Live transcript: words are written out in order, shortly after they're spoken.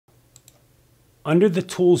Under the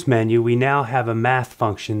Tools menu, we now have a math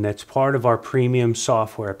function that's part of our premium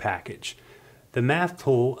software package. The math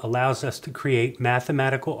tool allows us to create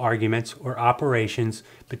mathematical arguments or operations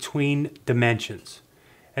between dimensions.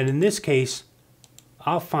 And in this case,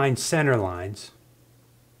 I'll find center lines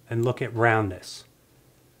and look at roundness.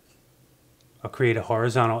 I'll create a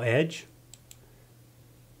horizontal edge,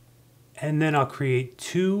 and then I'll create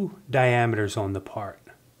 2 diameters on the part.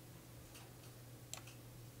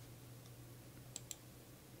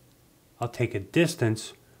 I'll take a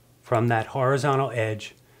distance from that horizontal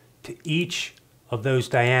edge to each of those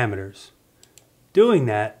diameters. Doing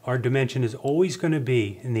that, our dimension is always going to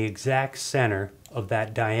be in the exact center of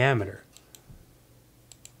that diameter.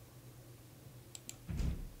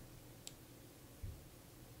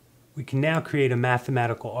 We can now create a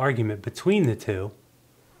mathematical argument between the two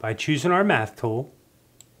by choosing our math tool.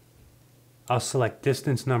 I'll select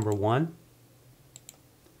distance number 1.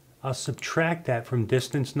 I'll subtract that from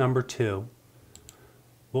distance number 2.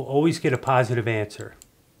 We'll always get a positive answer.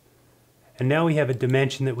 And now we have a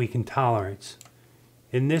dimension that we can tolerance.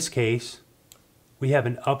 In this case, we have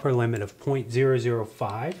an upper limit of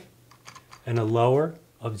 0.005 and a lower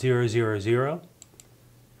of 0.000.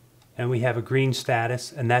 And we have a green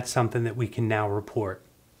status, and that's something that we can now report.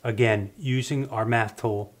 Again, using our math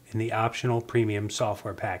tool in the optional premium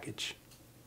software package.